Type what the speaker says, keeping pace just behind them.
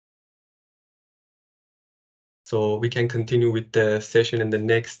So we can continue with the session in the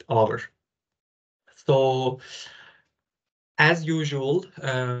next hour. So as usual,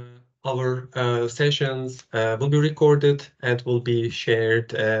 our sessions will be recorded and will be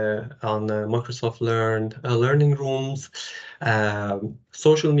shared on Microsoft Learning Rooms,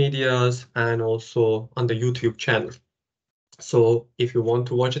 social medias, and also on the YouTube channel. So if you want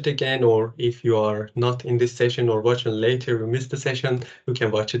to watch it again, or if you are not in this session or watching later, you missed the session, you can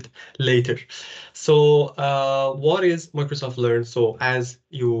watch it later. So what is Microsoft Learn? So as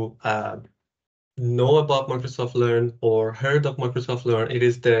you know about Microsoft Learn or heard of Microsoft Learn, it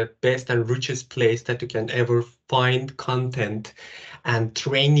is the best and richest place that you can ever find content and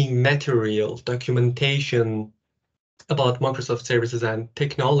training material, documentation about Microsoft services and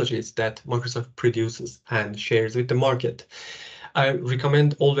technologies that Microsoft produces and shares with the market. I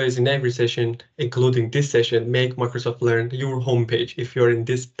recommend always in every session, including this session, make Microsoft Learn your homepage if you're in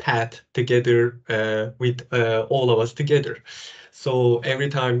this path together with all of us together. So every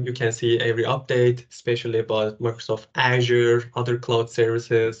time you can see every update, especially about Microsoft Azure, other cloud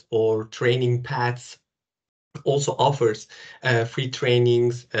services, or training paths, also offers free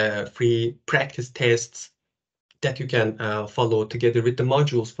trainings, free practice tests that you can follow together with the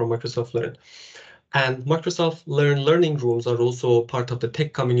modules from Microsoft Learn. And Microsoft Learn learning rooms are also part of the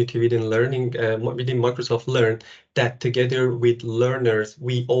tech community within within Microsoft Learn, that together with learners,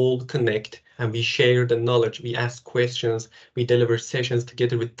 we all connect and we share the knowledge, we ask questions, we deliver sessions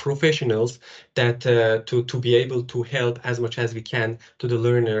together with professionals that to be able to help as much as we can to the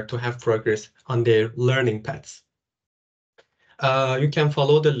learner to have progress on their learning paths. You can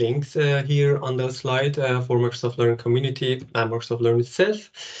follow the links here on the slide for Microsoft Learn community and Microsoft Learn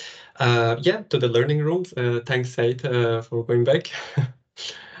itself. Yeah, to the learning rooms. Thanks, Said, for going back.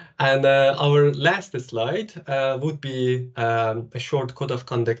 And our last slide would be a short code of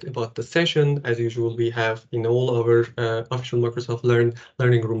conduct about the session. As usual, we have in all our official Microsoft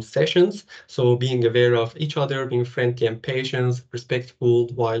Learning Room sessions. So being aware of each other, being friendly and patient, respectful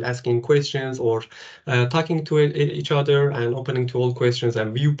while asking questions or talking to each other and opening to all questions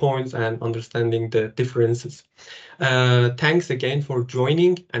and viewpoints and understanding the differences. Thanks again for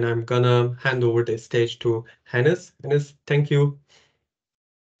joining, and I'm gonna hand over the stage to Hannes. Hannes, thank you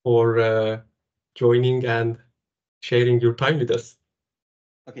for joining and sharing your time with us.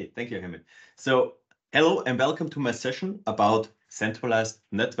 Okay, thank you, Hamid. So hello and welcome to my session about centralized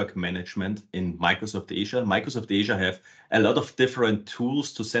network management in Microsoft Azure. Microsoft Azure have a lot of different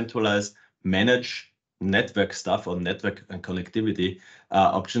tools to centralize, manage network stuff or network and connectivity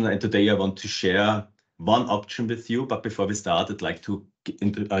options. And today I want to share one option with you. But before we start, I'd like to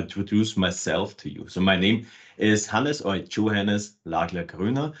introduce myself to you. So my name is Hannes or Johannes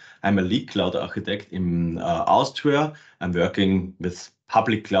Lagler-Gruener. I'm a lead cloud architect in Austria. I'm working with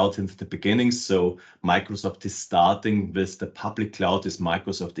public cloud since the beginning. So Microsoft is starting with the public cloud is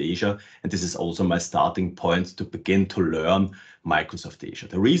Microsoft Azure. And this is also my starting point to begin to learn Microsoft Azure.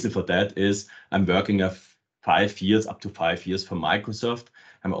 The reason for that is I'm working up to 5 years for Microsoft.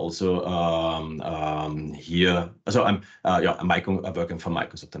 I'm also here. So I'm working for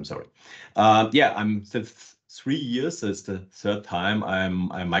Microsoft. I'm sorry. I'm since 3 years. It's the third time I'm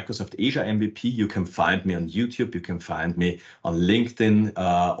Microsoft Azure MVP. You can find me on YouTube. You can find me on LinkedIn,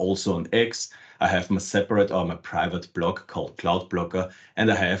 also on X. I have my separate or my private blog called Cloud Blogger,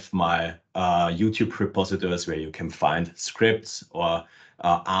 and I have my YouTube repositories where you can find scripts or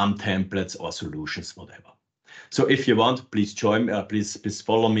ARM templates or solutions, whatever. So if you want, please join me, please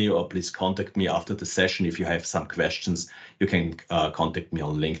follow me, or please contact me after the session. If you have some questions, you can contact me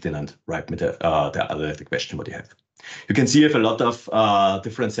on LinkedIn and write me the question what you have. You can see I have a lot of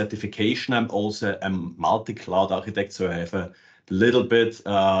different certification. I'm also a multi-cloud architect, so I have a little bit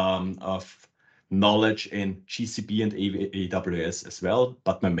of knowledge in GCP and AWS as well,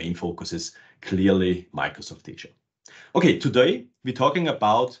 but my main focus is clearly Microsoft Azure. Okay, today we're talking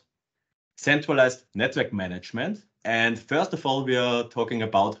about centralized network management. And first of all, we are talking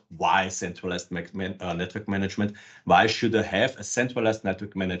about why centralized network management. Why should I have a centralized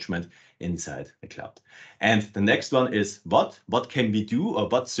network management inside the cloud? And the next one is what can we do, or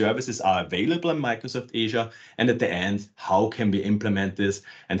what services are available in Microsoft Azure? And at the end, how can we implement this,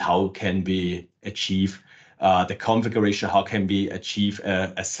 and how can we achieve the configuration? How can we achieve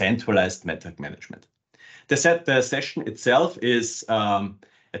a centralized network management? The session itself is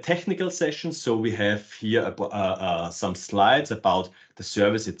a technical session. So we have here some slides about the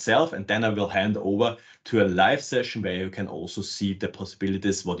service itself, and then I will hand over to a live session where you can also see the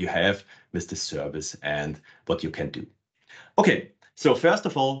possibilities, what you have with the service and what you can do. Okay, so first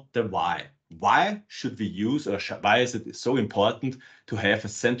of all, the why. Why should we use, or why is it so important to have a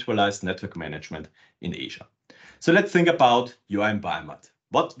centralized network management in Azure? So let's think about your environment.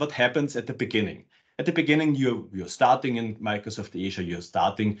 What happens at the beginning? At the beginning, you're starting in Microsoft Azure, you're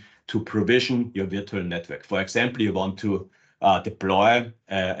starting to provision your virtual network. For example, you want to deploy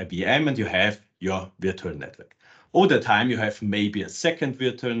a VM and you have your virtual network. Over the time, you have maybe a second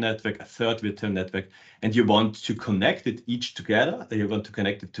virtual network, a third virtual network, and you want to connect it each together. You want to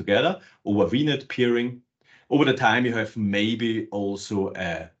connect it together over VNet peering. Over the time, you have maybe also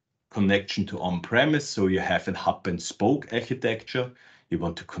a connection to on-premise. So you have a hub and spoke architecture. You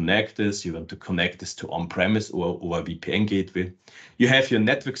want to connect this. You want to connect this to on-premise or a VPN gateway. You have your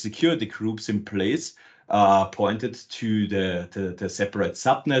network security groups in place, pointed to the separate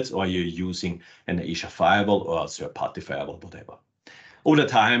subnets, or you're using an Azure firewall or a third-party firewall, whatever. Over the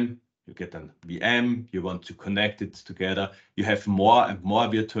time, you get a VM, you want to connect it together. You have more and more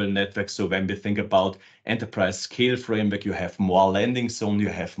virtual networks. So when we think about enterprise scale framework, you have more landing zone, you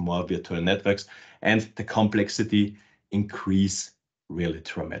have more virtual networks, and the complexity increase really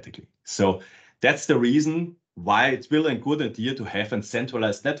dramatically. So that's the reason why it's really a good idea to have a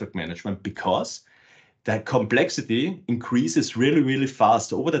centralized network management, because the complexity increases really, really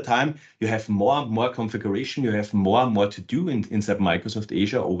fast. Over the time, you have more and more configuration, you have more and more to do inside Microsoft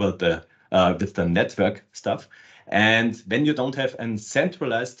Azure over the with the network stuff. And when you don't have a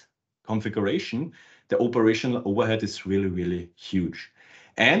centralized configuration, the operational overhead is really, really huge.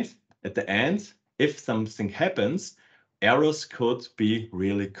 And at the end, if something happens, errors could be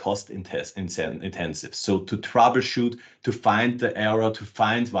really cost intensive. So to troubleshoot, to find the error, to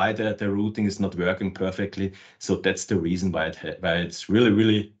find why the routing is not working perfectly. So that's the reason why it's really,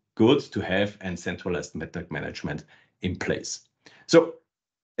 really good to have a centralized network management in place. So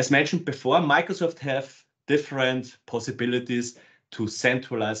as mentioned before, Microsoft have different possibilities to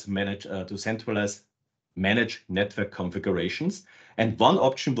centralize manage network configurations. And one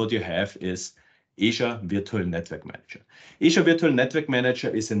option what you have is Azure Virtual Network Manager. Azure Virtual Network Manager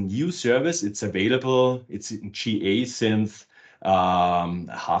is a new service. It's available. It's in GA since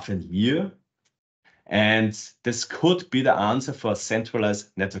half a year. And this could be the answer for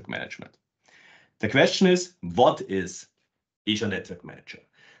centralized network management. The question is, what is Azure Network Manager?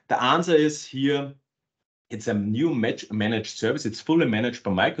 The answer is here, it's a new managed service. It's fully managed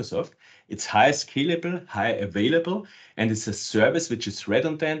by Microsoft. It's high scalable, high available, and it's a service which is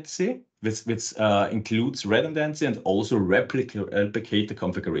redundancy, which includes redundancy and also replicate the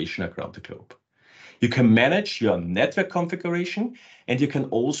configuration around the globe. You can manage your network configuration, and you can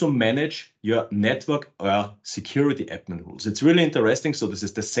also manage your network or security admin rules. It's really interesting. So this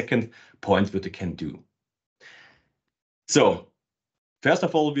is the second point what you can do. So first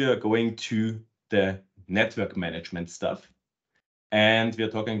of all, we are going to the network management stuff. And we are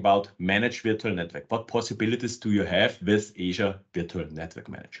talking about managed virtual network. What possibilities do you have with Azure Virtual Network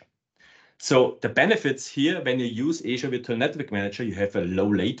Manager? So the benefits here, when you use Azure Virtual Network Manager, you have a low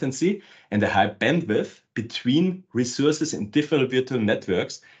latency and a high bandwidth between resources in different virtual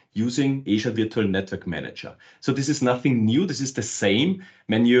networks using Azure Virtual Network Manager. So this is nothing new. This is the same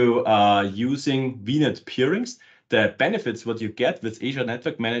when you are using VNet peerings. The benefits what you get with Azure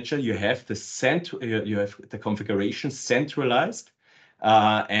Network Manager, you have the configuration centralized,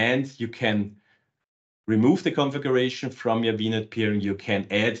 and you can remove the configuration from your VNet peering. You can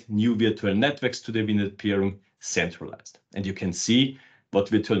add new virtual networks to the VNet peering centralized, and you can see what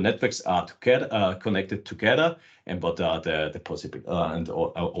virtual networks are connected together and what are the possible and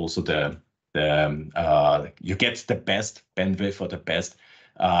also you get the best bandwidth or the best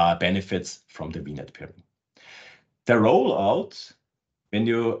benefits from the VNet peering. The rollout, when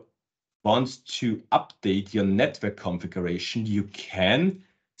you want to update your network configuration, you can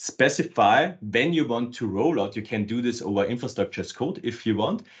specify when you want to roll out. You can do this over infrastructure as code if you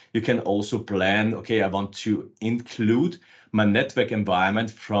want. You can also plan, okay, I want to include my network environment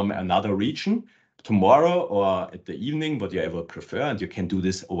from another region tomorrow or at the evening, whatever you prefer. And you can do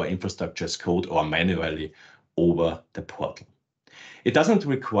this over infrastructure as code or manually over the portal. It doesn't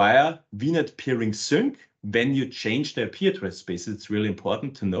require VNet peering sync when you change the IP address space. It's really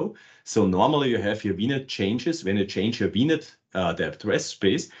important to know. So normally you have your VNet changes. When you change your VNet, the address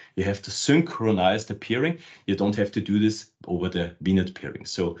space, you have to synchronize the peering. You don't have to do this over the VNet peering.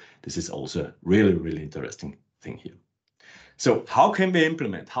 So this is also a really, really interesting thing here. So how can we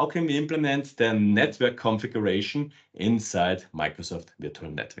implement? How can we implement the network configuration inside Microsoft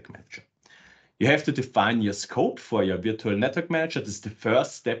Virtual Network Manager? You have to define your scope for your virtual network manager. This is the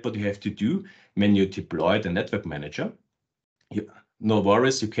first step what you have to do when you deploy the network manager. No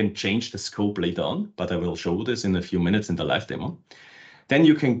worries, you can change the scope later on, but I will show this in a few minutes in the live demo. Then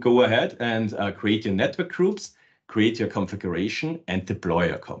you can go ahead and create your network groups, create your configuration, and deploy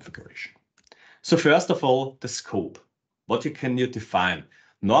your configuration. So first of all, the scope. What can you define?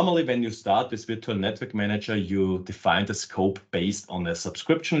 Normally, when you start with Virtual Network Manager, you define the scope based on a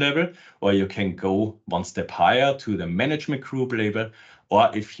subscription level, or you can go one step higher to the management group level,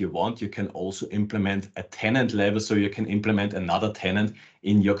 or if you want, you can also implement a tenant level, so you can implement another tenant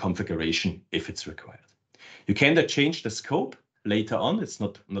in your configuration if it's required. You can change the scope later on. It's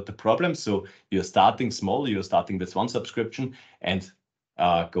not a problem. So you're starting small, you're starting with one subscription and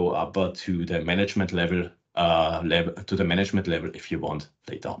go up to the management level, if you want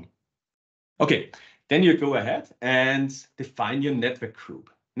later on. Okay, then you go ahead and define your network group.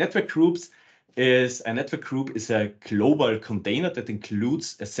 Network group is a global container that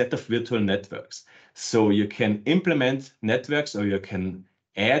includes a set of virtual networks. So you can implement networks, or you can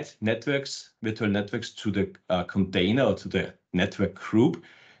add virtual networks to the container or to the network group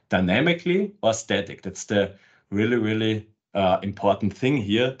dynamically or static. That's the really important thing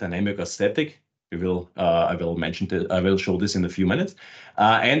here, dynamic or static. I will mention that. I will show this in a few minutes.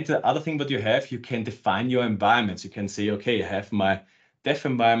 And the other thing that you can define your environments. You can say, okay, I have my dev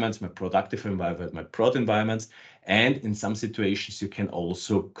environments, my productive environment, my prod environments, and in some situations you can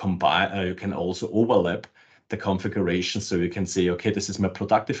also combine. You can also overlap the configuration. So you can say, okay, this is my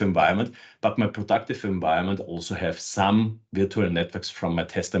productive environment, but my productive environment also have some virtual networks from my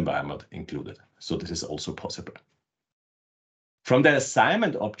test environment included. So this is also possible. From the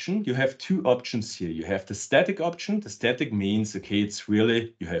assignment option, you have two options here. You have the static option. The static means, okay, it's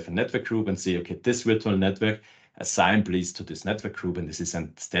really, you have a network group and say, okay, this virtual network, assign please to this network group. And this is a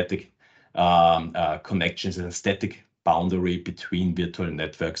static connections and a static boundary between virtual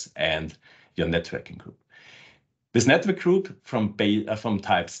networks and your networking group. With network group from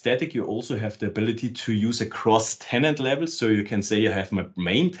type static, you also have the ability to use a cross-tenant level. So you can say I have my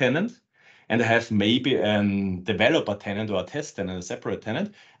main tenant, and I have maybe a developer tenant or a test tenant, a separate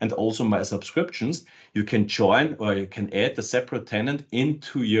tenant, and also my subscriptions. You can join or you can add the separate tenant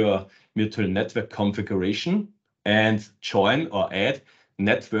into your virtual network configuration and join or add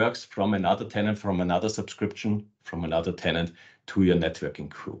networks from another tenant, from another subscription, from another tenant to your networking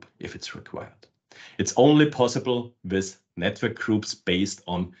group if it's required. It's only possible with network groups based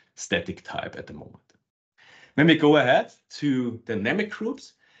on static type at the moment. When we go ahead to dynamic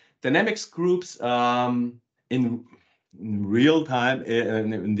groups, dynamics groups in real time,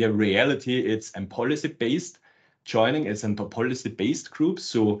 in their reality, it's a policy-based joining. It's a policy-based group.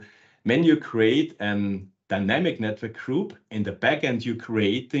 So when you create a dynamic network group, in the backend, you're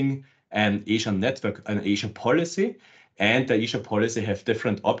creating an Azure network, an Azure policy, and the Azure policy have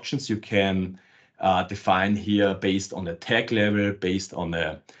different options. You can define here based on the tag level, based on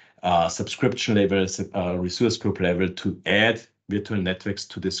the subscription level, resource group level to add virtual networks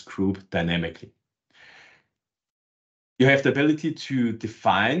to this group dynamically. You have the ability to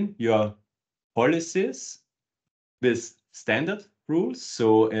define your policies with standard rules.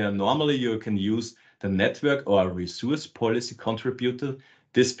 So normally you can use the network or resource policy contributor.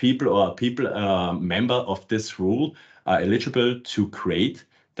 These people or member of this rule are eligible to create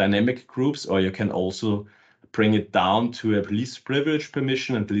dynamic groups, or you can also bring it down to a least privilege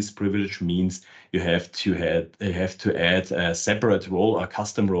permission. And least privilege means you have to add a separate role or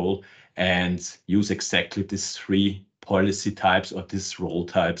custom role and use exactly these three policy types or these role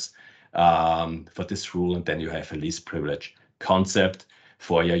types for this rule. And then you have a least privilege concept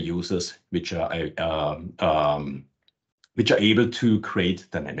for your users, which are able to create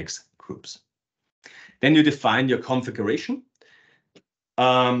dynamics groups. Then you define your configuration.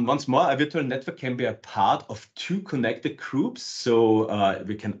 Once more, a virtual network can be a part of two connected groups. So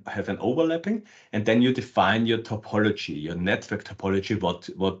we can have an overlapping, and then you define your topology, your network topology,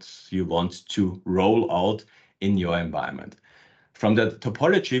 what you want to roll out in your environment. From the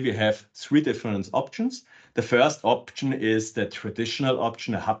topology, we have three different options. The first option is the traditional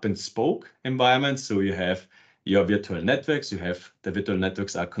option, a hub and spoke environment. So you have your virtual networks. You have the virtual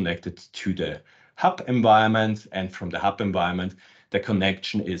networks are connected to the hub environment, and from the hub environment, the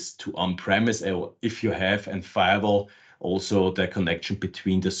connection is to on-premise. If you have a firewall, also the connection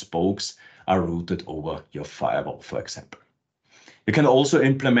between the spokes are routed over your firewall, for example. You can also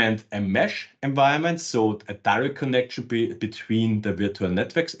implement a mesh environment, so a direct connection between the virtual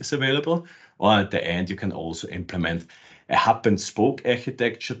networks is available, or at the end, you can also implement a hub and spoke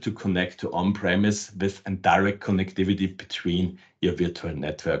architecture to connect to on-premise with a direct connectivity between your virtual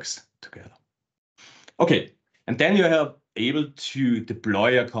networks together. Okay, and then you are able to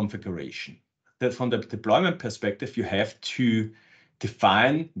deploy a configuration. From the deployment perspective, you have to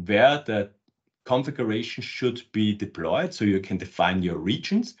define where the configuration should be deployed. So you can define your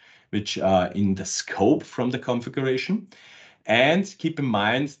regions, which are in the scope from the configuration. And keep in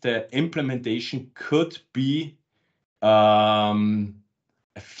mind the implementation could be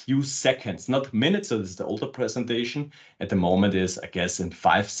a few seconds, not minutes. So this is the older presentation. At the moment is, I guess, in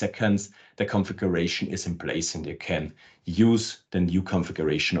 5 seconds, the configuration is in place and you can use the new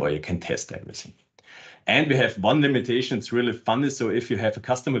configuration or you can test everything. And we have one limitation. It's really funny. So if you have a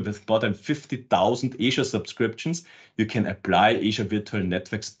customer with more than 50,000 Azure subscriptions, you can apply Azure Virtual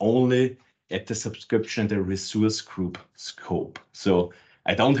Networks only at the subscription, the resource group scope. So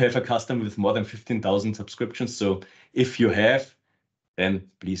I don't have a customer with more than 15,000 subscriptions. So if you have, then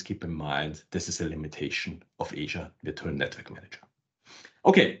please keep in mind, this is a limitation of Azure Virtual Network Manager.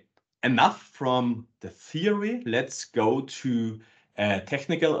 Okay, enough from the theory. Let's go to a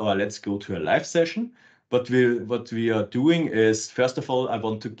technical, or let's go to a live session. What we are doing is, first of all, I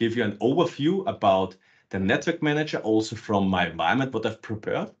want to give you an overview about the network manager, also from my environment, what I've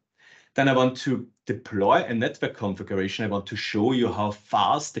prepared. Then I want to deploy a network configuration. I want to show you how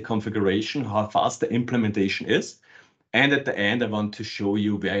fast the configuration, how fast the implementation is. And at the end, I want to show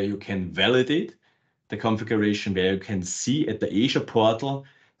you where you can validate the configuration, where you can see at the Azure portal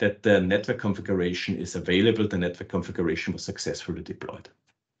that the network configuration is available, the network configuration was successfully deployed.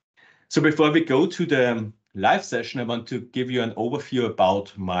 So before we go to the live session, I want to give you an overview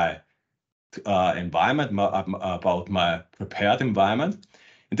about my environment, about my prepared environment.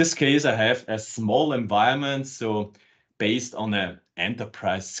 In this case, I have a small environment, so based on an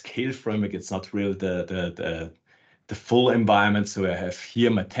enterprise scale framework, it's not really the full environment. So I have here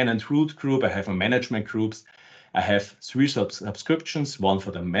my tenant root group, I have my management groups, I have 3 subscriptions, one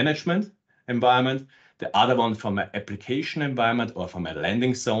for the management environment, the other one for my application environment or for my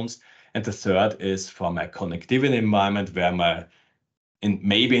landing zones, and the third is for my connectivity environment, where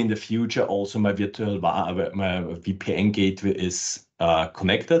maybe in the future also my my VPN gateway is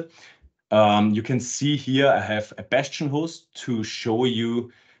connected. You can see here I have a bastion host to show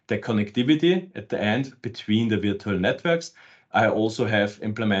you the connectivity at the end between the virtual networks. I also have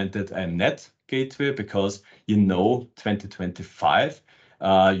implemented a net gateway because 2025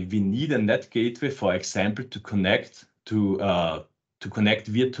 we need a net gateway, for example, to connect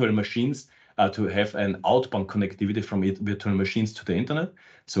virtual machines, to have an outbound connectivity from virtual machines to the internet.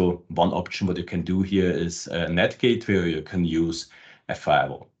 So one option what you can do here is a net gateway, or you can use a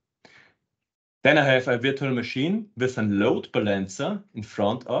firewall. Then I have a virtual machine with a load balancer in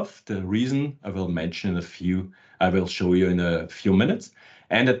front of. The reason I will mention I will show you in a few minutes.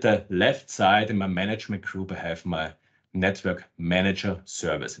 And at the left side in my management group, I have my network manager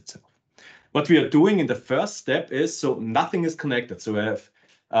service itself. What we are doing in the first step is, so nothing is connected. So I have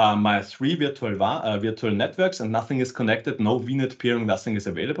my 3 virtual networks and nothing is connected, no VNet peering, nothing is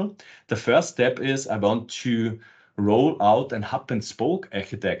available. The first step is I want to roll out an hub and spoke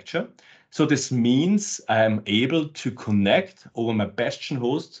architecture. So this means I am able to connect over my bastion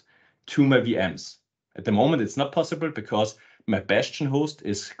host to my VMs. At the moment, it's not possible because my bastion host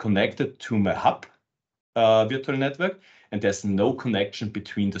is connected to my hub virtual network, and there's no connection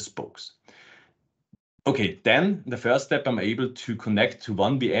between the spokes. Okay, then the first step, I'm able to connect to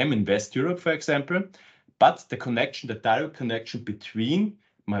one VM in West Europe, for example, but the direct connection between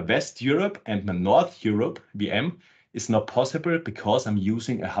my West Europe and my North Europe VM is not possible because I'm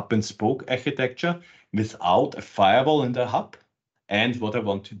using a hub and spoke architecture without a firewall in the hub. And what I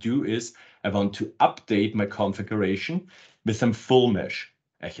want to do is I want to update my configuration with some full mesh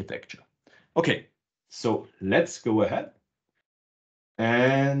architecture. Okay, so let's go ahead.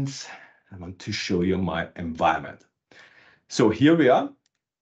 And I want to show you my environment. So here we are.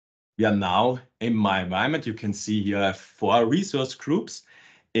 We are now in my environment. You can see here I have 4 resource groups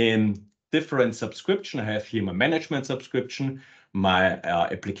in different subscription. I have here my management subscription, my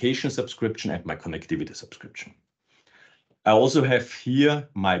application subscription, and my connectivity subscription. I also have here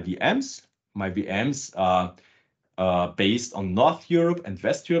my VMs. My VMs are based on North Europe and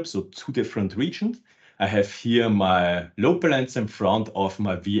West Europe, so 2 different regions. I have here my load balancer in front of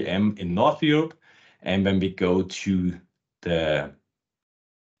my VM in North Europe. And when we go to the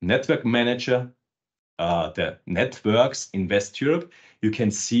network manager, the networks in West Europe, you can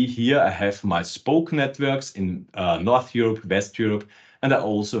see here I have my spoke networks in North Europe, West Europe, and I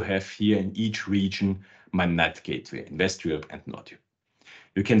also have here in each region my NAT gateway in West Europe and North Europe.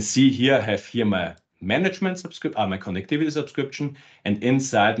 You can see here I have here my management subscription, my connectivity subscription, and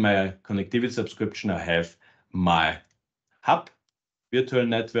inside my connectivity subscription I have my hub virtual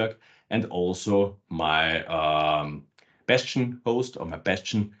network and also my bastion host or my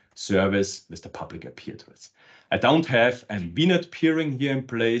bastion service with the public IP address. I don't have a VNet peering here in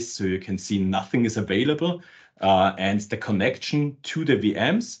place, so you can see nothing is available, and the connection to the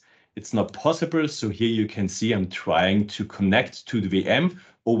VMs it's not possible. So here you can see I'm trying to connect to the VM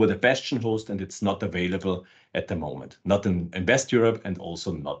over the Bastion host, and it's not available at the moment, not in West Europe and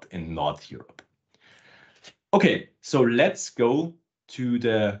also not in North Europe. Okay, so let's go to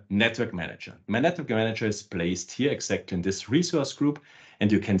the network manager. My network manager is placed here exactly in this resource group,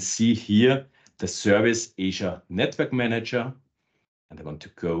 and you can see here the service Azure Network Manager. And I want to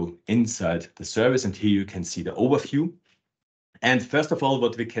go inside the service, and here you can see the overview. And first of all,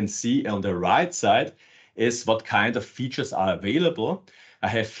 what we can see on the right side is what kind of features are available. I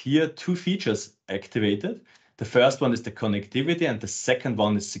have here two features activated. The first one is the connectivity, and the second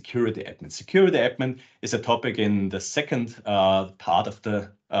one is security admin. Security admin is a topic in the second part of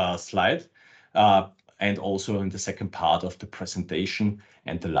the slide, and also in the second part of the presentation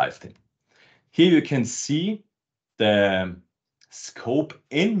and the live thing. Here you can see the scope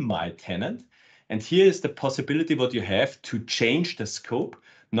in my tenant. And here is the possibility what you have to change the scope.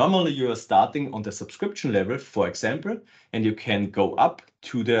 Normally you are starting on the subscription level, for example, and you can go up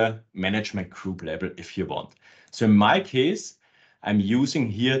to the management group level if you want. So in my case, I'm using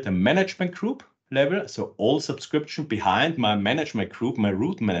here the management group level. So all subscription behind my management group, my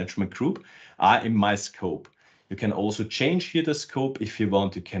root management group, are in my scope. You can also change here the scope if you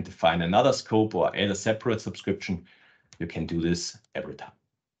want. You can define another scope or add a separate subscription. You can do this every time.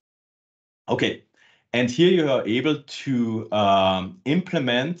 Okay, and here you are able to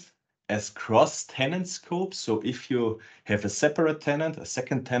implement as cross-tenant scope. So if you have a separate tenant, a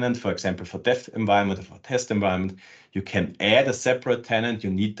second tenant, for example, for dev environment or for test environment, you can add a separate tenant.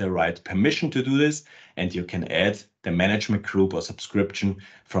 You need the right permission to do this, and you can add the management group or subscription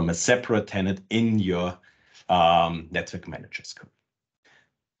from a separate tenant in your network manager scope.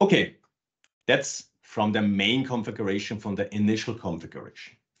 Okay, that's from the main configuration, from the initial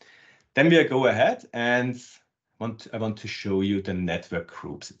configuration. Then we go ahead and I want to show you the network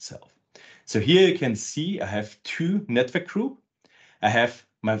groups itself. So here you can see I have two network groups. I have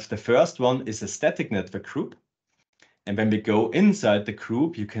the first one is a static network group. And when we go inside the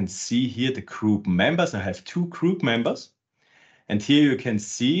group, you can see here the group members. I have two group members. And here you can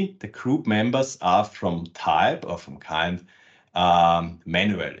see the group members are from type or from kind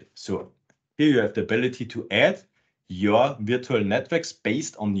manually. So here you have the ability to add your virtual networks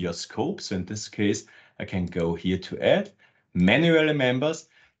based on your scope. So in this case, I can go here to add manually members,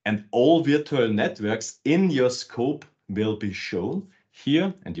 and all virtual networks in your scope will be shown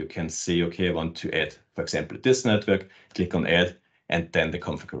here. And you can say, okay, I want to add, for example, this network, click on add, and then the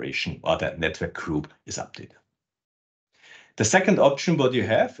configuration or the network group is updated. The second option what you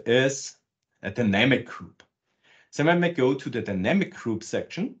have is a dynamic group. So when we go to the dynamic group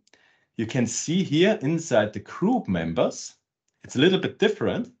section, you can see here inside the group members, it's a little bit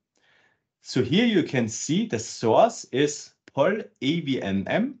different. So here you can see the source is pol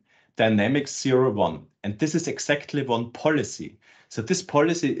avnm dynamic 01. And this is exactly one policy. So this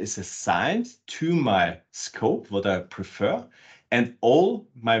policy is assigned to my scope, what I prefer, and all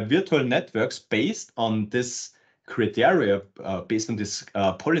my virtual networks based on this criteria, based on this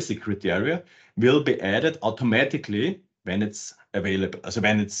policy criteria, will be added automatically when it's available. So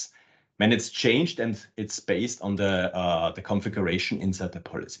when it's changed and it's based on the configuration inside the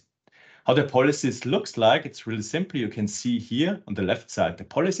policy. How the policies looks like, it's really simple. You can see here on the left side the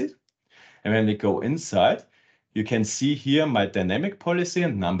policies. And when we go inside, you can see here my dynamic policy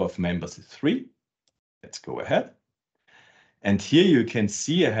and number of members is 3. Let's go ahead. And here you can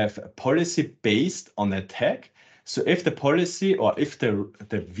see I have a policy based on a tag. So if the policy or if the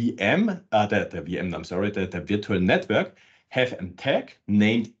virtual network have a tag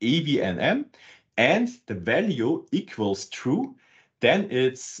named AVNM and the value equals true, then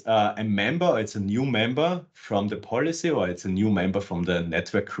it's a member, or it's a new member from the policy, or it's a new member from the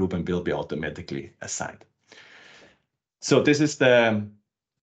network group and will be automatically assigned. So this is the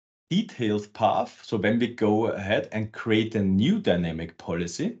detailed path. So when we go ahead and create a new dynamic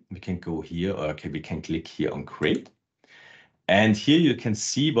policy, we can go here, or okay, we can click here on create. And here you can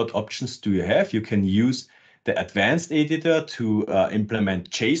see what options do you have. You can use the advanced editor to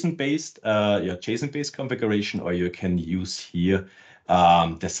implement JSON-based configuration, or you can use here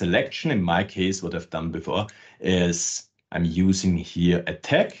the selection. In my case, what I've done before is I'm using here a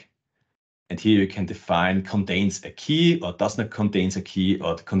tag. And here you can define contains a key or does not contains a key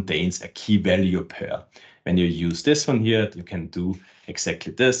or contains a key value pair. When you use this one here, you can do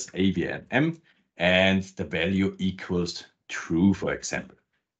exactly this, AVNM, and the value equals true, for example.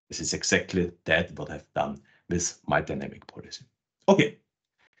 This is exactly that what I've done with my dynamic policy. Okay,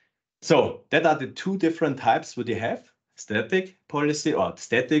 so that are the two different types what you have, static policy or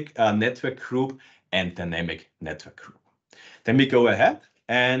static network group and dynamic network group. Then we go ahead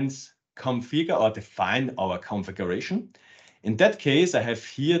and configure or define our configuration. In that case, I have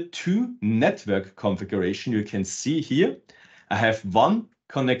here two network configuration. You can see here, I have one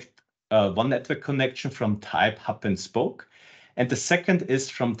network connection from type hub and spoke, and the second is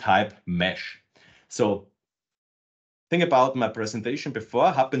from type mesh. So think about my presentation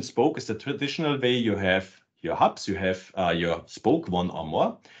before. Hub and spoke is the traditional way. You have your hubs, you have your spoke, one or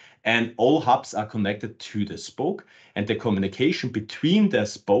more, and all hubs are connected to the spoke, and the communication between the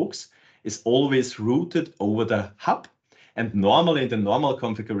spokes is always routed over the hub. And normally in the normal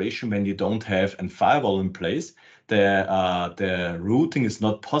configuration, when you don't have a firewall in place, the routing is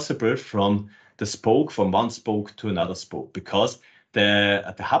not possible from the spoke, from one spoke to another spoke, because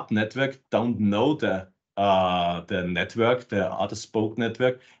the hub network don't know the network, the other spoke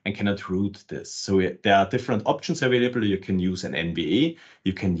network, and cannot route this. So there are different options available. You can use an NVA.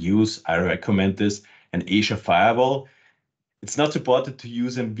 You can use, I recommend this, an Azure firewall. It's not supported to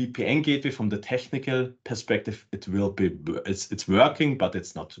use a VPN gateway. From the technical perspective, it's working, but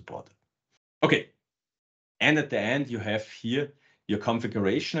it's not supported. Okay. And at the end, you have here your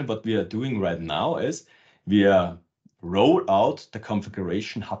configuration. And what we are doing right now is we are roll out the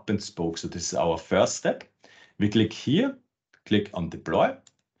configuration hub and spoke. So this is our first step. We click here, click on deploy,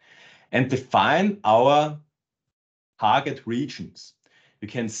 and define our target regions. You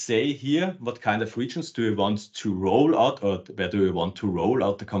can say here what kind of regions do you want to roll out, or where do you want to roll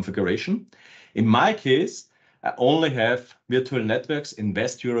out the configuration. In my case, I only have virtual networks in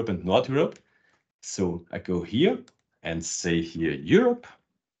West Europe and North Europe. So I go here and say here Europe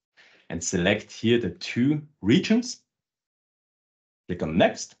and select here the two regions. Click on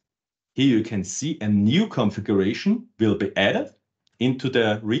next. Here you can see a new configuration will be added into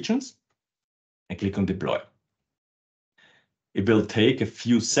the regions, and click on deploy. It will take a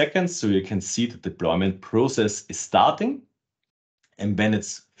few seconds, so you can see the deployment process is starting. And when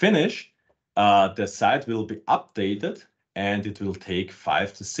it's finished, the site will be updated, and it will take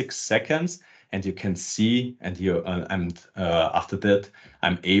 5 to 6 seconds. And you can see, and after that,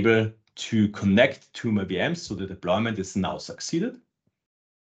 I'm able to connect to my VMs. So the deployment is now succeeded.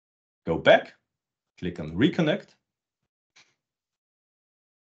 Go back, click on reconnect.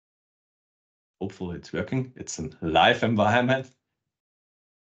 Hopefully it's working. It's a live environment.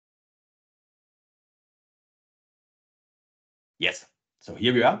 Yes, so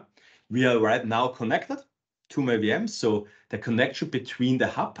here we are. We are right now connected to my VM. So the connection between the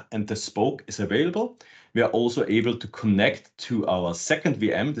hub and the spoke is available. We are also able to connect to our second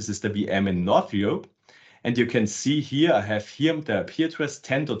VM. This is the VM in North Europe. And you can see here, I have here the IP address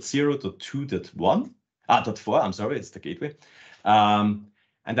 10.0.2.1.4. I'm sorry, it's the gateway. And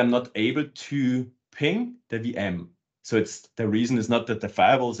I'm not able to ping the VM. So the reason is not that the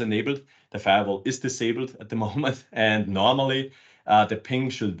firewall is enabled. The firewall is disabled at the moment. And normally the ping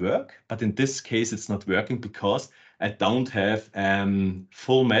should work. But in this case, it's not working because I don't have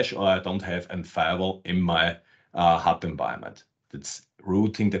full mesh, or I don't have a firewall in my hub environment. That's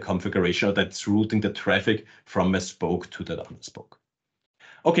routing the configuration, or that's routing the traffic from a spoke to the other spoke.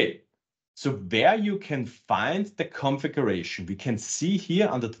 Okay, so where you can find the configuration, we can see here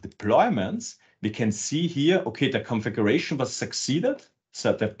under the deployments, we can see here, okay, the configuration was succeeded.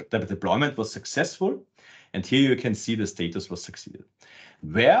 So the deployment was successful. And here you can see the status was succeeded.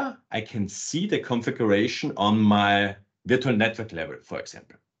 Where I can see the configuration on my virtual network level, for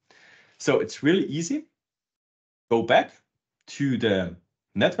example. So it's really easy. Go back to the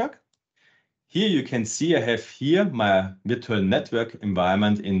network. Here you can see I have here my virtual network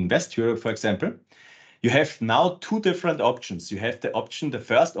environment in West Europe, for example. You have now two different options. You have the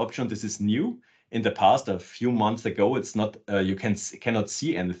first option, this is new. In the past, a few months ago, it's not, you cannot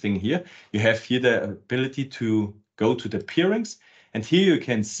see anything here. You have here the ability to go to the peerings. And here you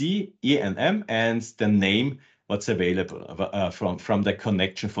can see ENM and the name, what's available from the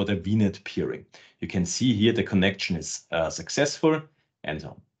connection for the VNet peering. You can see here the connection is successful and so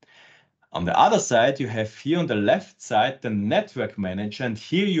on. On the other side, you have here on the left side the network manager, and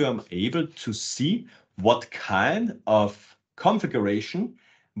here you are able to see what kind of configuration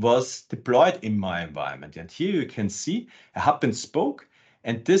was deployed in my environment. And here you can see a hub and spoke,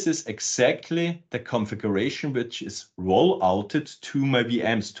 and this is exactly the configuration which is roll outed to my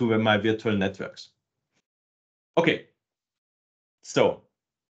VMs, to my virtual networks. Okay, so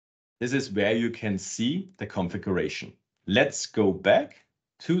this is where you can see the configuration. Let's go back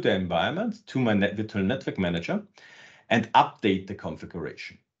to the environment, to my virtual network manager, and update the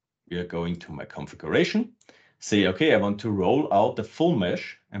configuration. We are going to my configuration, say, okay, I want to roll out the full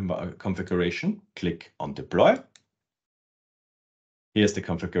mesh configuration, click on deploy. Here's the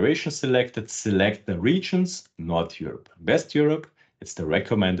configuration selected, select the regions, North Europe, West Europe, It's the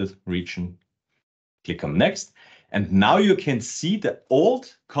recommended region. Click on next. And now you can see the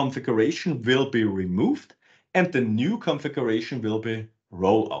old configuration will be removed and the new configuration will be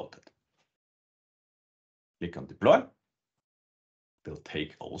roll outed. Click on deploy. Will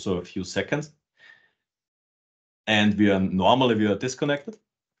take also a few seconds. And normally we are disconnected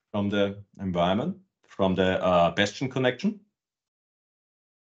from the environment, from the Bastion connection.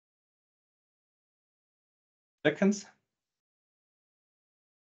 Seconds.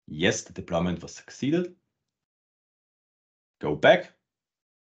 Yes, the deployment was succeeded. Go back.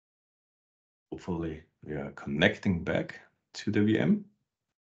 Hopefully we are connecting back to the VM.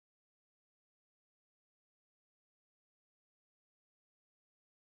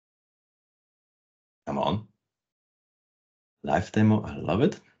 Come on. Live demo, I love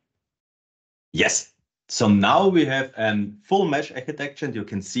it. Yes. So now we have a full mesh architecture, and you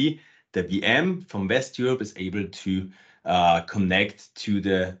can see the VM from West Europe is able to connect to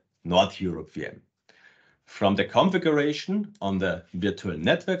the North Europe VM. From the configuration on the virtual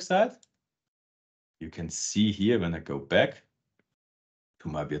network side, you can see here when I go back to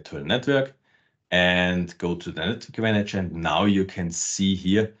my virtual network and go to the network manager, and now you can see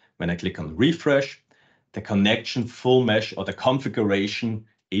here when I click on refresh, the connection full mesh or the configuration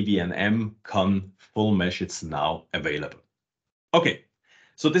AVNM con full mesh is now available. Okay,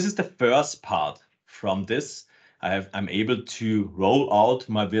 so this is the first part. From this, I'm able to roll out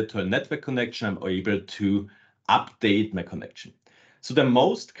my virtual network connection. I'm able to update my connection. So the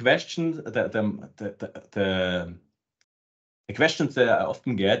most questions, the questions that I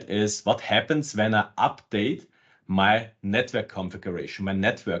often get is what happens when I update my network configuration, my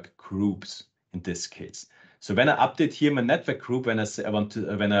network groups in this case. So when I update here my network group, when I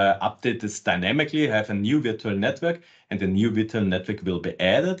update this dynamically, I have a new virtual network and the new virtual network will be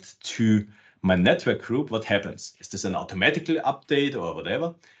added to my network group. What happens? Is this an automatically update or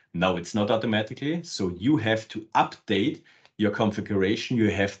whatever? No, it's not automatically. So you have to update your configuration.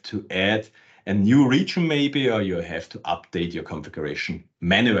 You have to add a new region maybe, or you have to update your configuration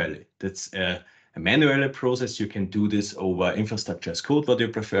manually. That's a manual process. You can do this over infrastructure as code, what you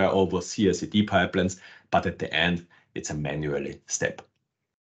prefer, over CI/CD pipelines, but at the end, it's a manual step.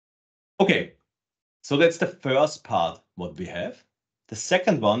 Okay, so that's the first part what we have. The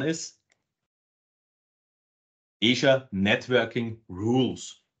second one is Azure networking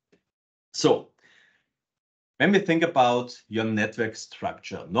rules. So when we think about your network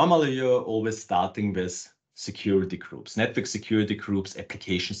structure, normally you're always starting with security groups, network security groups,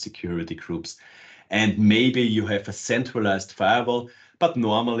 application security groups, and maybe you have a centralized firewall, but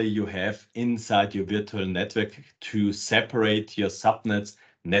normally you have inside your virtual network to separate your subnets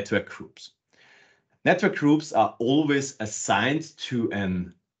network groups. Network groups are always assigned to a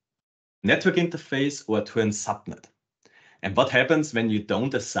network interface or to a subnet. And what happens when you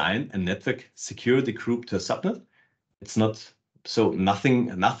don't assign a network security group to a subnet? It's not so nothing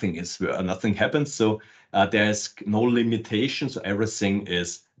happens. So there's no limitation. So everything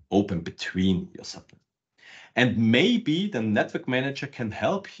is open between your subnet. And maybe the network manager can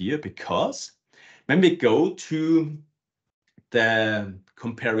help here, because when we go to the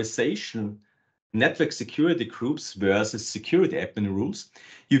comparison network security groups versus security admin rules,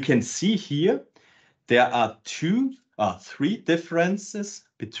 you can see here there are three differences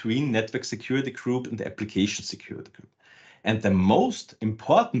between network security group and the application security group. And the most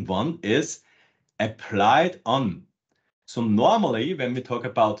important one is applied on. So normally when we talk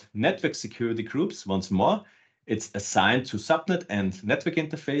about network security groups, once more, it's assigned to subnet and network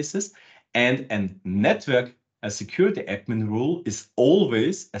interfaces, and a security admin rule is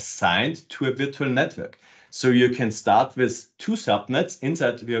always assigned to a virtual network. So you can start with 2 subnets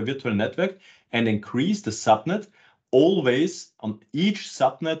inside your virtual network and increase the subnet. Always on each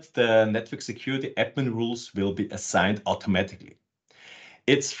subnet, the network security admin rules will be assigned automatically.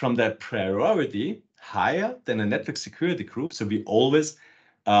 It's from the priority higher than a network security group. So we always,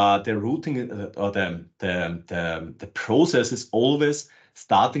 the routing or the process is always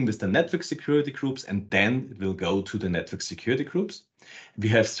starting with the network security groups, and then it will go to the network security groups. We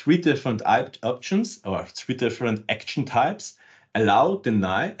have 3 different options, or 3 different action types: allow,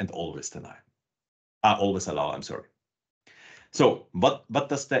 deny, and always deny. Always allow, I'm sorry. So what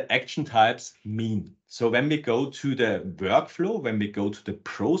does the action types mean? So when we go to the workflow, when we go to the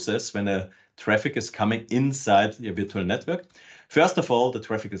process, when a traffic is coming inside your virtual network, first of all, the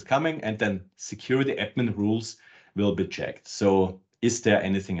traffic is coming, and then security admin rules will be checked. So is there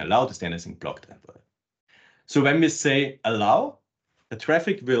anything allowed? Is there anything blocked? So when we say allow, the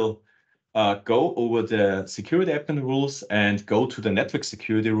traffic will go over the security admin rules and go to the network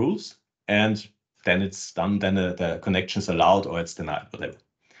security rules and then it's done, then the connection is allowed or it's denied, whatever.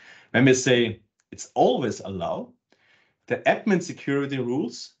 When we say it's always allowed, the admin security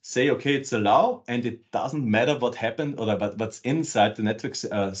rules say, okay, it's allowed, and it doesn't matter what happened or what's inside the network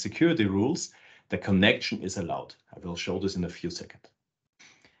security rules, the connection is allowed. I will show this in a few seconds.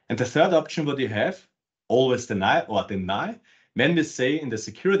 And the third option, what you have, always deny or deny. When we say in the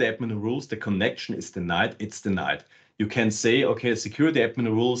security admin rules, the connection is denied, it's denied. You can say, okay, security admin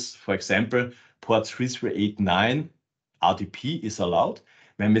rules, for example, port 3389 RDP is allowed.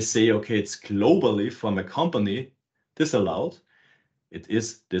 When we say, okay, it's globally from a company disallowed, it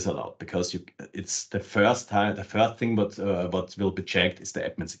is disallowed because it's the first thing what will be checked is the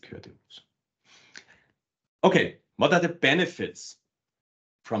admin security rules. Okay, what are the benefits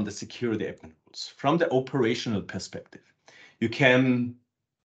from the security admin rules? From the operational perspective, you can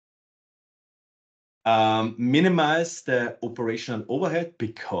minimize the operational overhead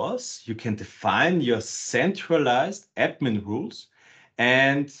because you can define your centralized admin rules,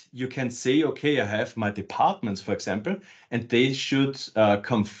 and you can say, okay, I have my departments, for example, and they should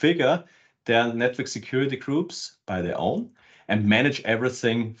configure their network security groups by their own and manage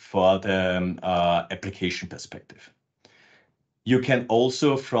everything for the application perspective. You can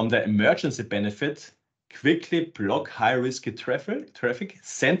also, from the emergency benefit, quickly block high-risk traffic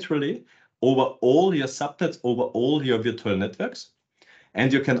centrally over all your subnets, over all your virtual networks.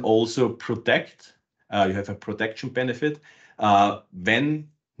 And you can also protect, you have a protection benefit when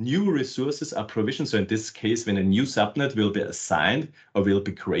new resources are provisioned. So in this case, when a new subnet will be assigned or will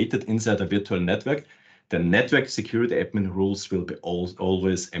be created inside a virtual network, the network security admin rules will be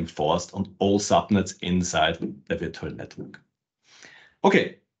always enforced on all subnets inside the virtual network.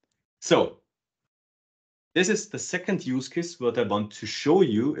 Okay, so this is the second use case. What I want to show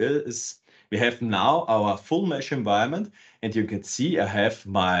you is we have now our full mesh environment, and you can see I have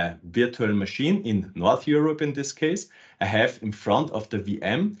my virtual machine in North Europe in this case. I have in front of the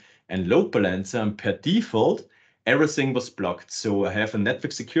VM and load balancer, and per default, everything was blocked. So I have a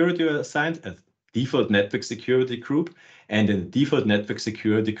network security assigned, a default network security group, and in the default network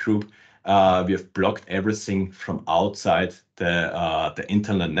security group, we have blocked everything from outside the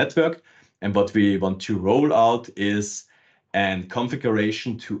internal network. And what we want to roll out is a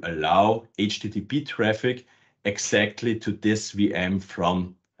configuration to allow HTTP traffic exactly to this VM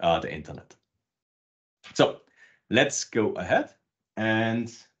from the internet. So let's go ahead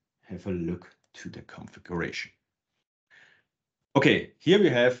and have a look to the configuration. Okay, here we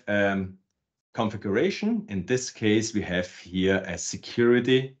have configuration. In this case, we have here a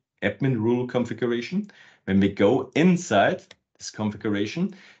security admin rule configuration. When we go inside this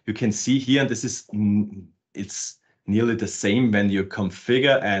configuration, you can see here, and this is it's nearly the same when you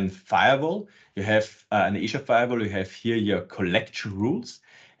configure a firewall. You have an Azure firewall, you have here your collection rules.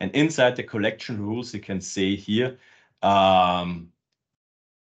 And inside the collection rules, you can say here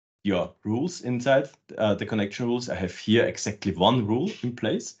your rules inside the connection rules. I have here exactly one rule in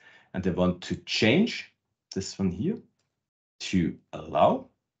place, and I want to change this one here to allow.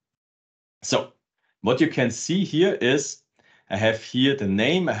 So what you can see here is I have here the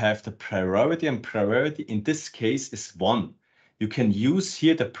name, I have the priority, and priority in this case is 1. You can use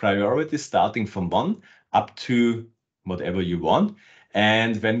here the priority starting from 1 up to whatever you want.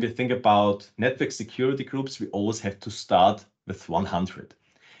 And when we think about network security groups, we always have to start with 100.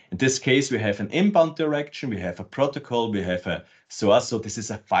 In this case, we have an inbound direction, we have a protocol, we have a source. So this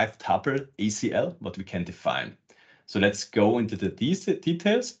is a 5-tuple ACL, what we can define. So let's go into the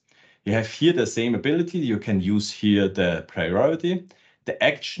details. You have here the same ability. You can use here the priority, the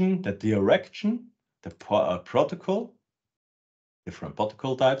action, the direction, the protocol, different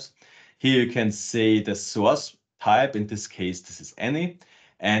protocol types. Here you can say the source type. In this case, this is any.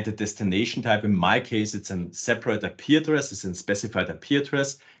 And the destination type, in my case, it's a separate IP address, it's a specified IP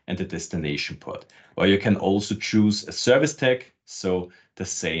address, and the destination port. Or you can also choose a service tag. So the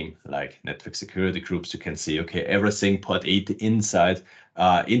same like network security groups, you can say, okay, everything port 80 inside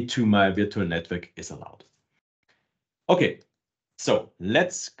into my virtual network is allowed. Okay, so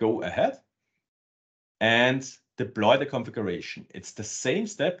let's go ahead and deploy the configuration. It's the same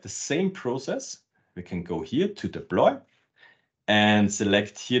step, the same process. We can go here to deploy and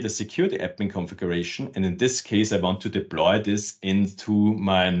select here the security admin configuration. And in this case, I want to deploy this into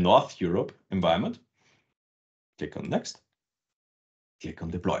my North Europe environment. Click on next, click on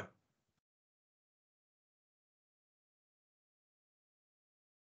deploy.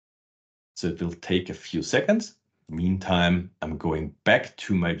 So it will take a few seconds. Meantime, I'm going back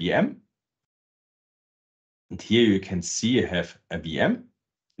to my VM. And here you can see I have a VM.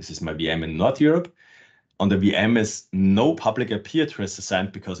 This is my VM in North Europe. on the VM is no public IP address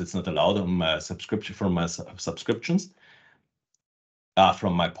assigned because it's not allowed on my subscription from my subscriptions.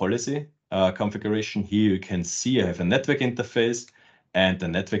 From my policy configuration, here you can see I have a network interface, and the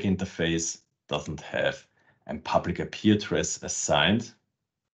network interface doesn't have a public IP address assigned.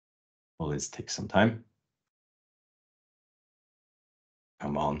 Well, let's take some time.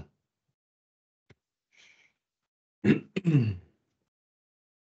 Come on.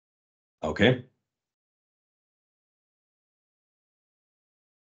 Okay.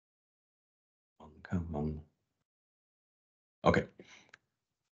 Come on. Okay.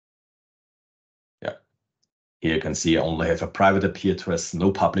 Yeah. Here you can see I only have a private IP address, no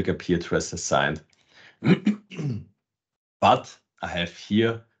public IP address assigned. But I have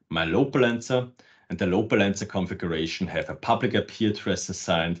here my load balancer, and the load balancer configuration have a public IP address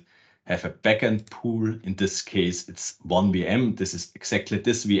assigned, have a backend pool. In this case, it's one VM. This is exactly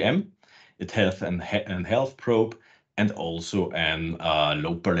this VM. It has an health probe and also an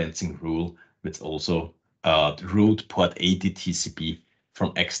load balancing rule, which also route port 80 TCP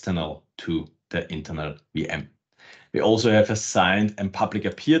from external to the internal VM. We also have assigned a public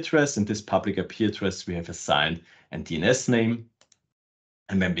IP address. In this public IP address, we have assigned a DNS name.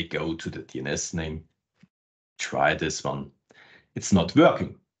 And when we go to the DNS name, try this one. It's not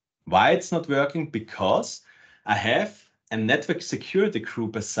working. Why it's not working? Because I have a network security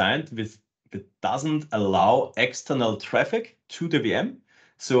group assigned that doesn't allow external traffic to the VM.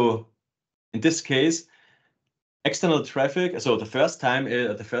 So in this case, external traffic. So the first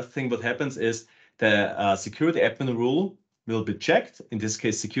thing what happens is the security admin rule will be checked. In this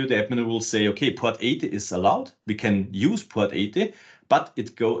case, security admin will say, okay, port 80 is allowed. We can use port 80, but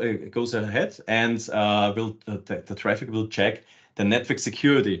it goes ahead and the traffic will check the network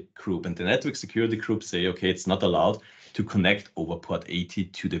security group. And the network security group say, okay, it's not allowed to connect over port 80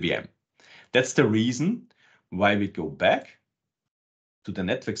 to the VM. That's the reason why we go back to the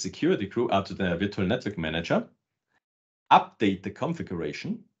network security group, to the virtual network manager, update the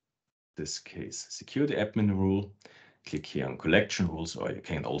configuration, this case, security admin rule, click here on collection rules, or you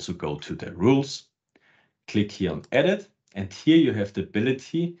can also go to the rules, click here on edit, and here you have the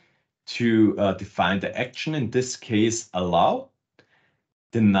ability to define the action, in this case, allow,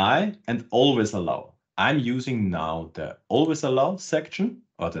 deny, and always allow. I'm using now the always allow section,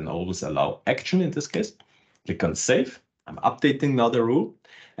 or the always allow action in this case. Click on save. I'm updating now the rule,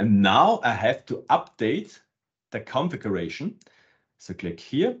 and now I have to update the configuration. So click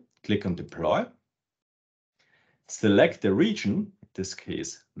here, click on deploy, select the region, in this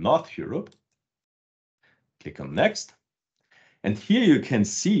case, North Europe, click on next. And here you can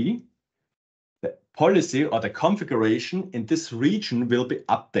see the policy or the configuration in this region will be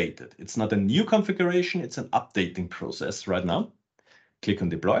updated. It's not a new configuration, it's an updating process right now. Click on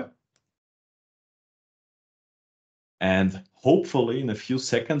deploy. And hopefully in a few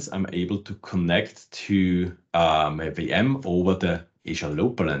seconds, I'm able to connect to my VM over the Azure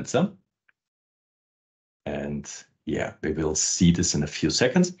Load Balancer. And yeah, we will see this in a few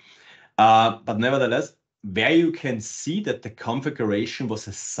seconds. But nevertheless, where you can see that the configuration was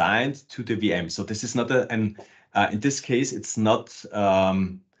assigned to the VM. So this is not in this case, it's not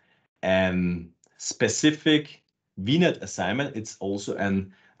an specific VNet assignment. It's also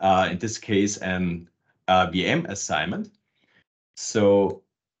in this case, an VM assignment. So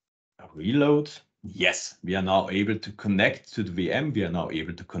reload. Yes, we are now able to connect to the VM. We are now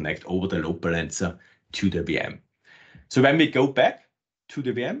able to connect over the load balancer to the VM. So when we go back to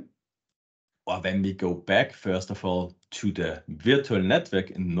the VM, or when we go back, first of all, to the virtual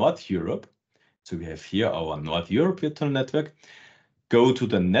network in North Europe, so we have here our North Europe virtual network, go to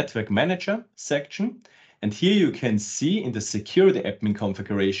the network manager section, and here you can see in the security admin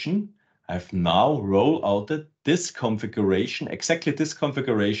configuration, I've now rolled out this configuration, exactly this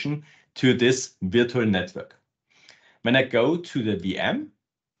configuration, to this virtual network. When I go to the VM,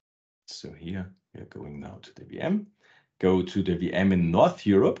 so here we are going now to the VM, go to the VM in North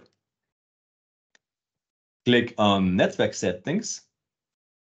Europe, click on network settings,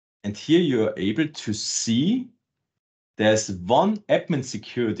 and here you are able to see there's one admin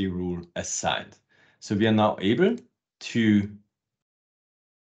security rule assigned. So we are now able to,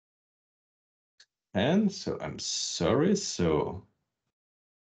 and so I'm sorry, so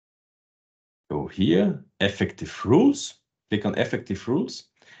go here, effective rules, click on effective rules.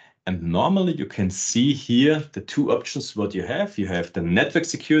 And normally you can see here the two options what you have. You have the network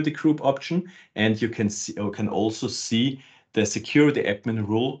security group option, and you can see, or can also see the security admin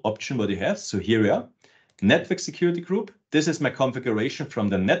rule option what you have. So here we are, network security group. this is my configuration from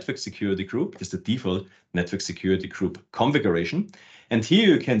the network security group. This is the default network security group configuration. And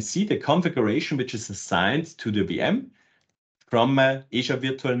here you can see the configuration which is assigned to the VM from my Azure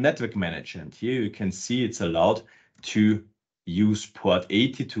Virtual Network Manager. And here you can see it's allowed to use port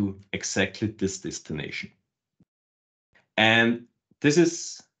 80 to exactly this destination. And this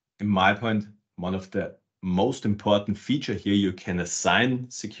is, in my point, one of the most important feature here. You can assign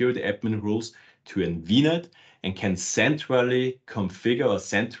security admin rules to a VNet and can centrally configure or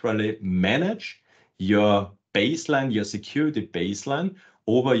centrally manage your baseline, your security baseline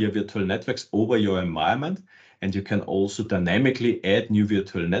over your virtual networks, over your environment. And you can also dynamically add new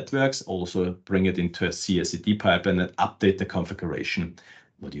virtual networks, also bring it into a CI/CD pipeline and update the configuration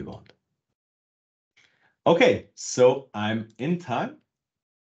what you want. Okay, so I'm in time,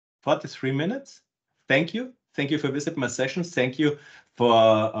 43 minutes. Thank you. Thank you for visiting my sessions. Thank you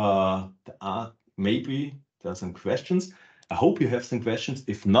for maybe there are some questions. I hope you have some questions.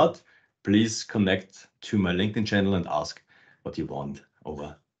 If not, please connect to my LinkedIn channel and ask what you want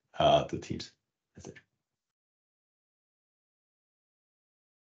over the Teams message.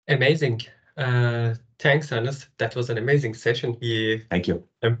 Amazing. Thanks, Hannes. That was an amazing session. Thank you.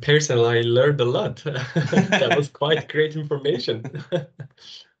 And personally, I learned a lot. That was quite great information.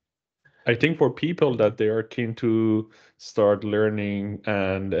 I think for people that they are keen to start learning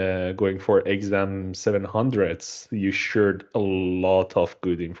and going for exam 700s, you shared a lot of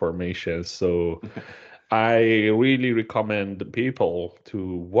good information. So I really recommend people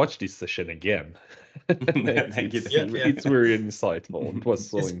to watch this session again. Thank you. It's very insightful. It was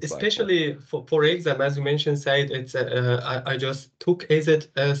so insightful. Especially for exam, as you mentioned, Said, it's I just took AZ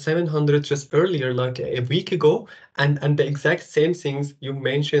 700 just earlier, like a week ago, and the exact same things you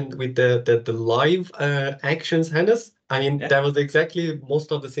mentioned with the live actions, Hannes. I mean, that was exactly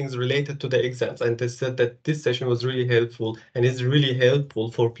most of the things related to the exams, and they said that this session was really helpful, and it's really helpful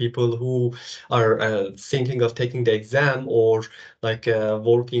for people who are thinking of taking the exam or like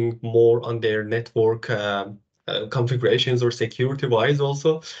working more on their network configurations or security wise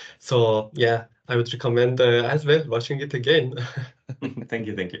also. So yeah, I would recommend as well watching it again. Thank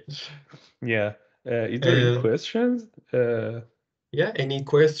you. Yeah. Is there any questions? Yeah, any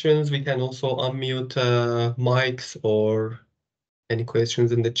questions? We can also unmute mics or any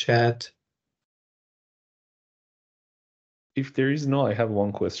questions in the chat. If there is no, I have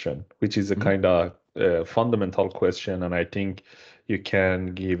one question, which is a kind of fundamental question, and I think you can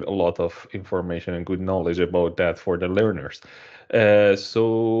give a lot of information and good knowledge about that for the learners.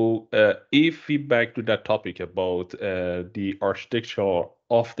 So if we back to that topic about the architecture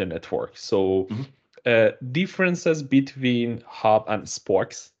of the network, so differences between hub and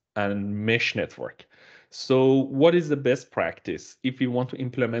spokes and mesh network. So what is the best practice if we want to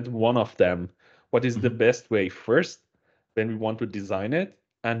implement one of them? What is the best way first when we want to design it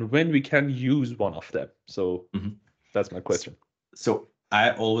and when we can use one of them? So that's my question. So I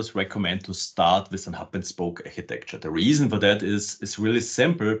always recommend to start with an hub and spoke architecture. The reason for that is really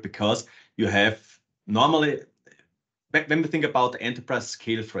simple, because you have normally, when we think about the enterprise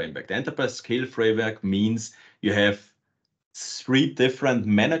scale framework, the enterprise scale framework means you have 3 different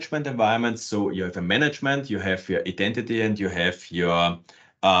management environments. So you have a management, you have your identity, and you have your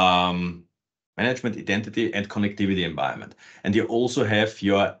management, identity, and connectivity environment. And you also have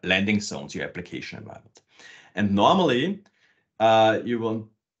your landing zones, your application environment. And normally, you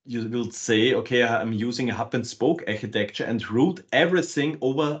will say, okay, I'm using a hub and spoke architecture and route everything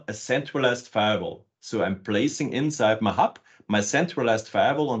over a centralized firewall. So I'm placing inside my hub my centralized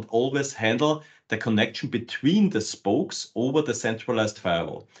firewall and always handle the connection between the spokes over the centralized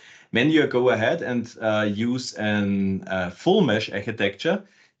firewall. When you go ahead and use a full mesh architecture,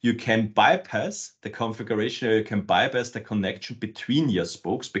 you can bypass the configuration, or you can bypass the connection between your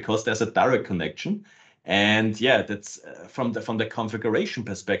spokes, because there's a direct connection. And yeah, that's from the configuration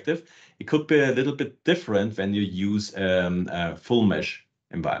perspective, it could be a little bit different when you use a full mesh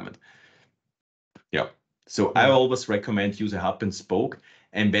environment. Yeah. So I always recommend use a hub and spoke.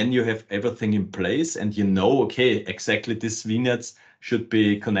 And when you have everything in place and you know, okay, exactly this VNets should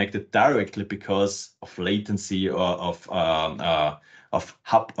be connected directly because of latency or of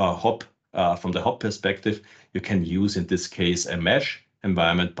hop from the hop perspective, you can use in this case a mesh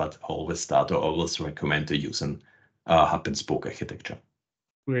environment, but always recommend to use an hub and spoke architecture.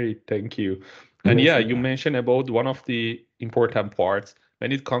 Great, thank you. And yeah, you mentioned about one of the important parts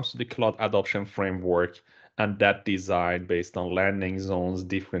when it comes to the cloud adoption framework and that design based on landing zones,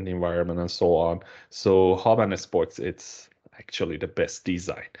 different environment, and so on. So hub and spokes, it's actually the best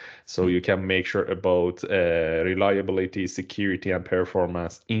design. So you can make sure about reliability, security, and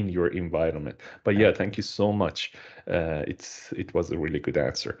performance in your environment. But yeah, thank you so much. It was a really good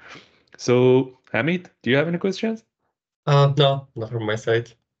answer. So Hamid, do you have any questions? No, not from my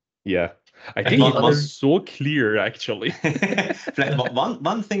side. Yeah, I And think it one was so clear actually.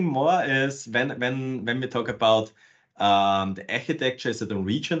 one thing more is when we talk about the architecture, is it a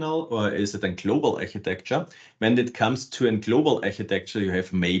regional or is it a global architecture? When it comes to a global architecture, you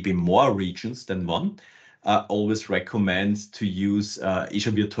have maybe more regions than one. Always recommend to use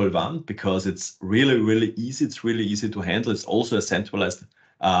Azure Virtual WAN because it's really easy. It's really easy to handle. It's also a centralized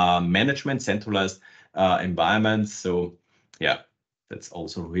management, centralized environment. So yeah, that's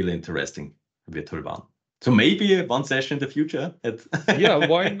also really interesting, Virtual WAN. So maybe one session in the future. Yeah,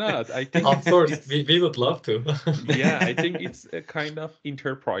 why not? I think Of course, we would love to. yeah, I think it's a kind of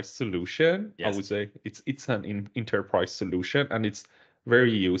enterprise solution. I Yes. would say it's an enterprise solution and it's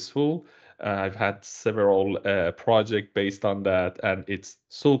very useful. I've had several projects based on that and it's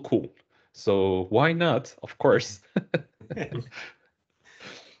so cool. So why not? Of course.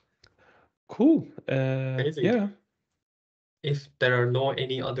 Cool. Amazing. Yeah. If there are no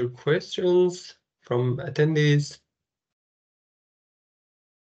any other questions from attendees,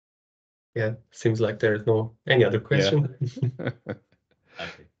 yeah, seems like there's no any other question.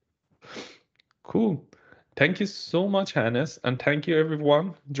 Okay. Cool. Thank you so much, Hannes, and thank you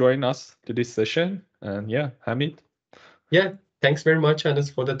everyone joining us to this session. And yeah, Hamid. Yeah, thanks very much,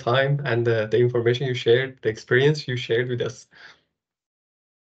 Hannes, for the time and the information you shared, the experience you shared with us.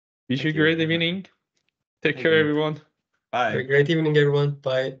 Wish you a Thank you. great evening. Take Thank care, you. everyone. Have a Bye. great evening, everyone.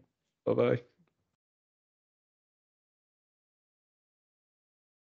 Bye. Bye bye.